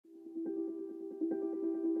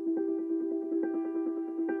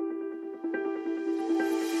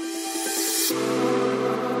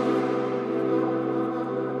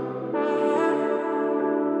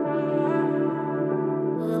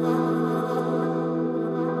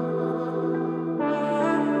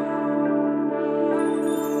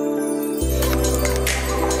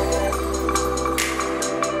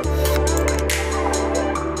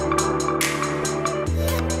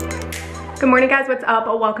Good morning guys, what's up?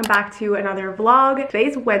 Welcome back to another vlog.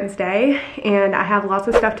 Today's Wednesday and I have lots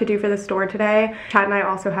of stuff to do for the store today. Chad and I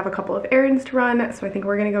also have a couple of errands to run, so I think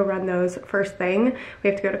we're gonna go run those first thing. We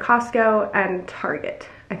have to go to Costco and Target.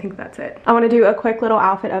 I think that's it. I want to do a quick little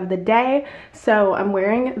outfit of the day. So I'm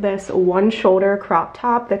wearing this one shoulder crop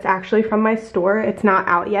top that's actually from my store. It's not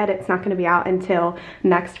out yet. It's not going to be out until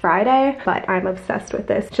next Friday, but I'm obsessed with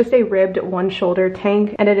this. It's just a ribbed one shoulder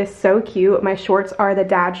tank and it is so cute. My shorts are the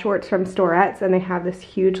dad shorts from Storettes and they have this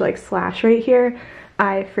huge like slash right here.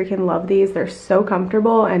 I freaking love these. They're so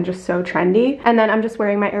comfortable and just so trendy. And then I'm just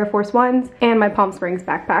wearing my Air Force Ones and my Palm Springs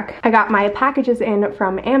backpack. I got my packages in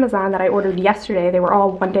from Amazon that I ordered yesterday. They were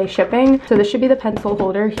all one-day shipping. So this should be the pencil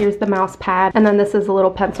holder. Here's the mouse pad. And then this is a little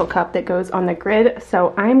pencil cup that goes on the grid.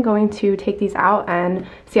 So I'm going to take these out and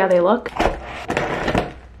see how they look.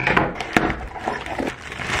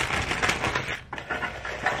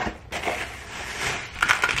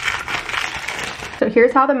 So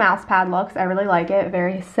here's how the mouse pad looks. I really like it.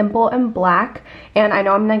 Very simple and black. And I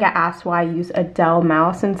know I'm gonna get asked why I use a Dell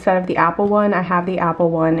mouse instead of the Apple one. I have the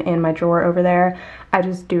Apple one in my drawer over there. I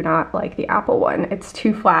just do not like the Apple one. It's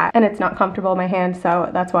too flat and it's not comfortable in my hand, so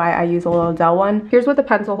that's why I use a little Dell one. Here's what the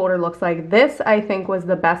pencil holder looks like. This I think was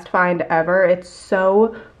the best find ever. It's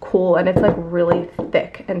so cool and it's like really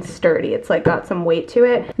thick and sturdy. It's like got some weight to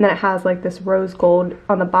it. And then it has like this rose gold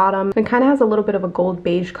on the bottom. It kind of has a little bit of a gold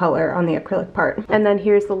beige color on the acrylic part. And then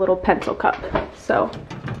here's the little pencil cup. So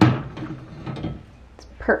it's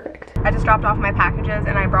perfect. I just dropped off my packages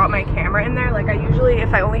and I brought my camera in there. Like I usually,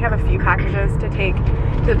 if I only have a few packages to take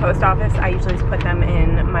to the post office, I usually just put them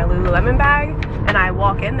in my Lululemon bag. And I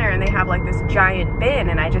walk in there and they have like this giant bin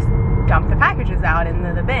and I just dump the packages out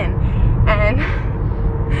into the bin. And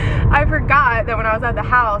I forgot that when I was at the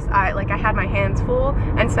house, I had my hands full,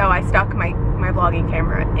 and so I stuck my vlogging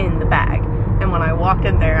camera in the bag. And when I walked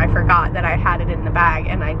in there, I forgot that I had it in the bag,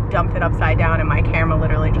 and I dumped it upside down, and my camera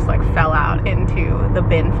literally just like fell out into the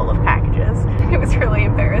bin full of packages. It was really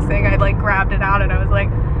embarrassing. I like grabbed it out, and I was like,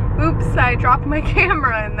 "Oops! I dropped my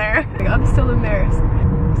camera in there." Like, I'm still embarrassed.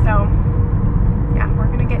 So yeah, we're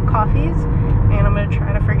gonna get coffees. And I'm gonna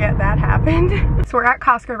try to forget that happened. So we're at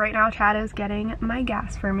Costco right now. Chad is getting my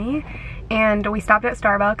gas for me. And we stopped at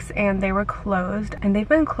Starbucks and they were closed. And they've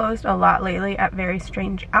been closed a lot lately at very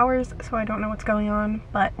strange hours. So I don't know what's going on,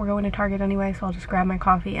 but we're going to Target anyway. So I'll just grab my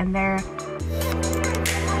coffee in there.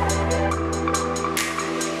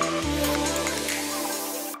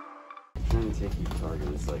 Trying to take you to Target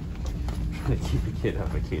is like trying to keep a kid out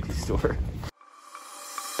of a candy store.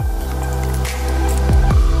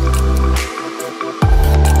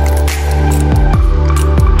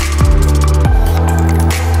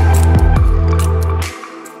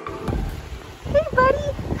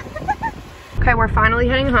 Okay, we're finally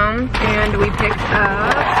heading home and we picked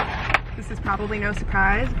up, this is probably no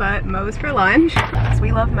surprise, but Moe's for lunch. So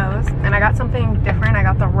we love Moe's. And I got something different. I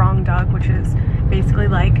got the Wrong Dug, which is basically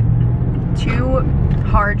like 2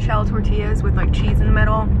 hard shell tortillas with like cheese in the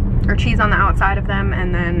middle, or cheese on the outside of them,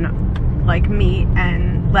 and then like meat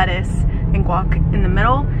and lettuce and guac in the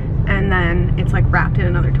middle. And then it's like wrapped in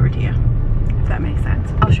another tortilla, if that makes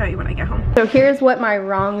sense. I'll show you when I get home. So here's what my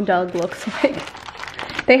Wrong Dug looks like.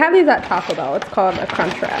 They have these at Taco Bell. It's called a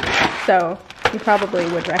crunch wrap. So you probably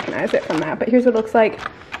would recognize it from that. But here's what it looks like.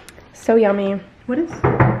 So yummy. What is?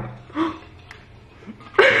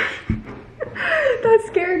 That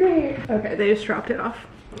scared me. Okay, they just dropped it off.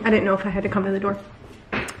 I didn't know if I had to come to the door.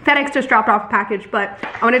 FedEx just dropped off a package, but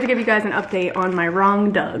I wanted to give you guys an update on my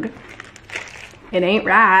Wrong Dug. It ain't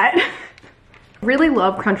right. Really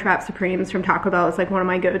love Crunchwrap Supremes from Taco Bell. It's like one of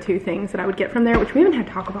my go-to things that I would get from there, which we haven't had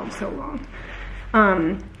Taco Bell in so long.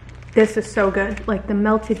 This is so good. Like the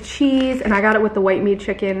melted cheese, and I got it with the white meat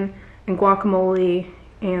chicken and guacamole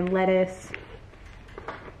and lettuce.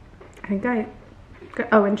 I think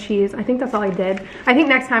oh, and cheese. I think that's all I did. I think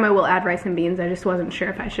next time I will add rice and beans. I just wasn't sure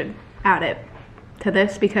if I should add it to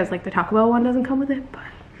this because like the Taco Bell one doesn't come with it, but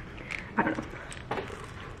I don't know.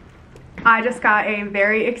 I just got a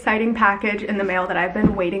very exciting package in the mail that I've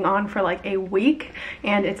been waiting on for like a week,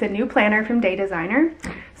 and it's a new planner from Day Designer.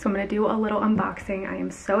 So I'm gonna do a little unboxing. I am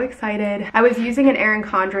so excited. I was using an Erin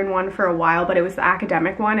Condren one for a while, but it was the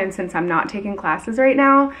academic one, and since I'm not taking classes right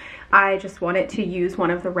now, I just wanted to use one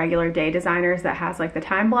of the regular Day Designers that has like the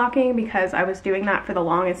time blocking, because I was doing that for the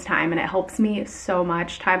longest time and it helps me so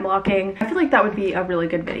much, time blocking. I feel like that would be a really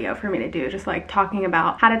good video for me to do, just like talking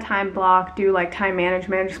about how to time block, do like time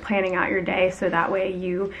management, just planning out your day so that way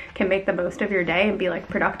you can make the most of your day and be like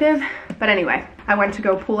productive. But anyway, I went to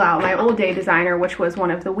go pull out my old Day Designer, which was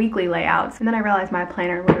one of the weekly layouts, and then I realized my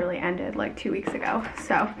planner literally ended like 2 weeks ago.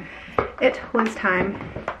 So it was time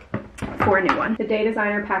for a new one. The Day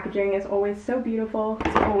Designer packaging is always so beautiful.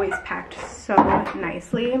 It's always packed so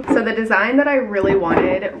nicely. So the design that I really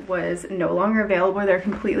wanted was no longer available. They're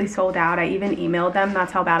completely sold out. I even emailed them.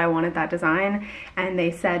 That's how bad I wanted that design. And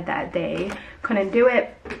they said that they couldn't do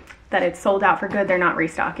it, that it's sold out for good. They're not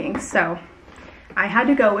restocking. So I had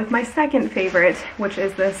to go with my second favorite, which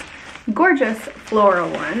is this gorgeous floral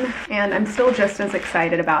one, and I'm still just as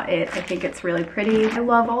excited about it. I think it's really pretty. I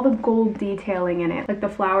love all the gold detailing in it. Like the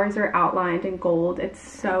flowers are outlined in gold. It's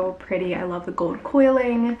so pretty. I love the gold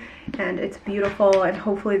coiling and it's beautiful, and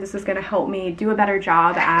hopefully this is going to help me do a better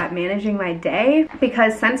job at managing my day,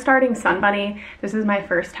 because since starting Sun Bunny, this is my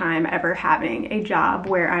first time ever having a job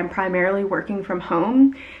where I'm primarily working from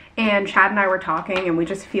home. And Chad and I were talking and we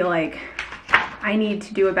just feel like I need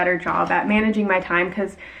to do a better job at managing my time,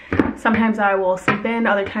 because sometimes I will sleep in,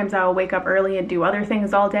 other times I will wake up early and do other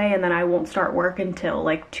things all day, and then I won't start work until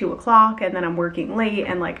like 2 o'clock, and then I'm working late,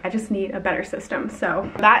 and like I just need a better system.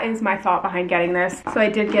 So that is my thought behind getting this. So I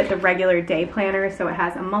did get the regular day planner, so it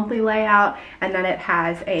has a monthly layout and then it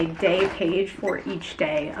has a day page for each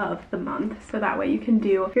day of the month, so that way you can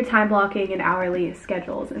do your time blocking and hourly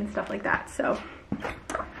schedules and stuff like that. So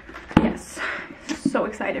yes, so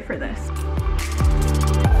excited for this.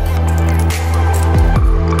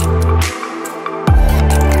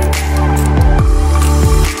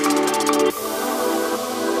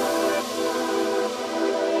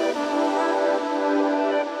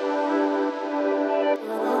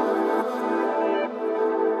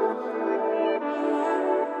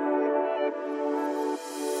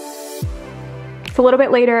 It's a little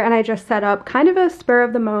bit later and I just set up kind of a spur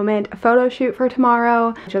of the moment photo shoot for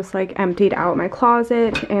tomorrow. Just like emptied out my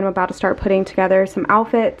closet and I'm about to start putting together some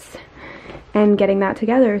outfits and getting that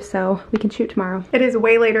together so we can shoot tomorrow. It is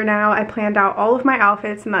way later now. I planned out all of my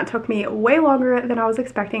outfits and that took me way longer than I was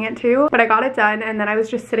expecting it to, but I got it done, and then I was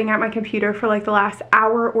just sitting at my computer for like the last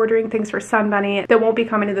hour ordering things for Sun Bunny that won't be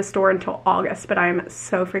coming to the store until August, but I'm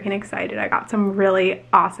so freaking excited. I got some really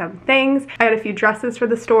awesome things. I got a few dresses for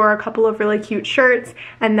the store, a couple of really cute shirts,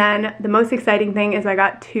 and then the most exciting thing is I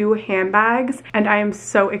got 2 handbags, and I am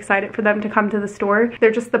so excited for them to come to the store.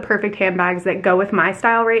 They're just the perfect handbags that go with my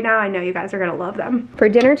style right now. I know you guys are gonna love them. For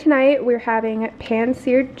dinner tonight, we're having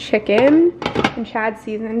pan-seared chicken, and Chad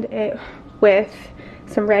seasoned it with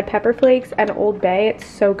some red pepper flakes and Old Bay. It's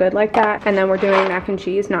so good like that. And then we're doing mac and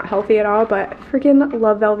cheese, not healthy at all, but freaking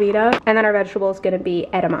love Velveeta. And then our vegetable is gonna be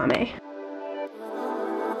edamame.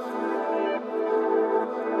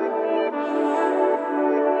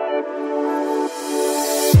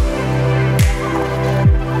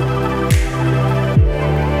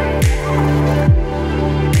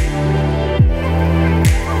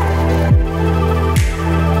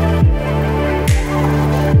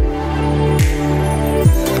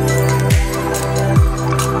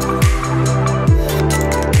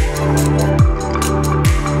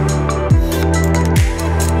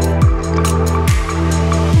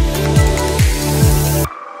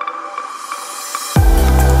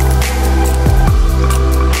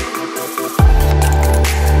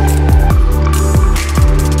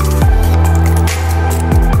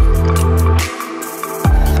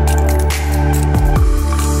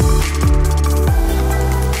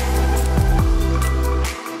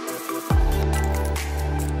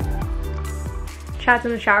 Chad's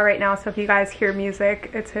in the shower right now, so if you guys hear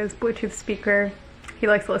music, it's his Bluetooth speaker. He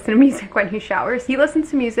likes to listen to music when he showers. He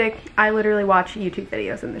listens to music. I literally watch YouTube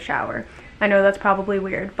videos in the shower. I know that's probably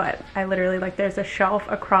weird, but I literally, like, there's a shelf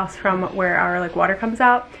across from where our like water comes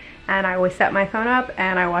out, and I always set my phone up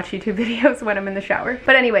and I watch YouTube videos when I'm in the shower.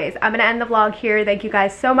 But anyways, I'm gonna end the vlog here. Thank you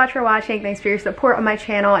guys so much for watching. Thanks for your support on my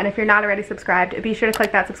channel, and if you're not already subscribed, be sure to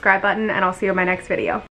click that subscribe button, and I'll see you in my next video.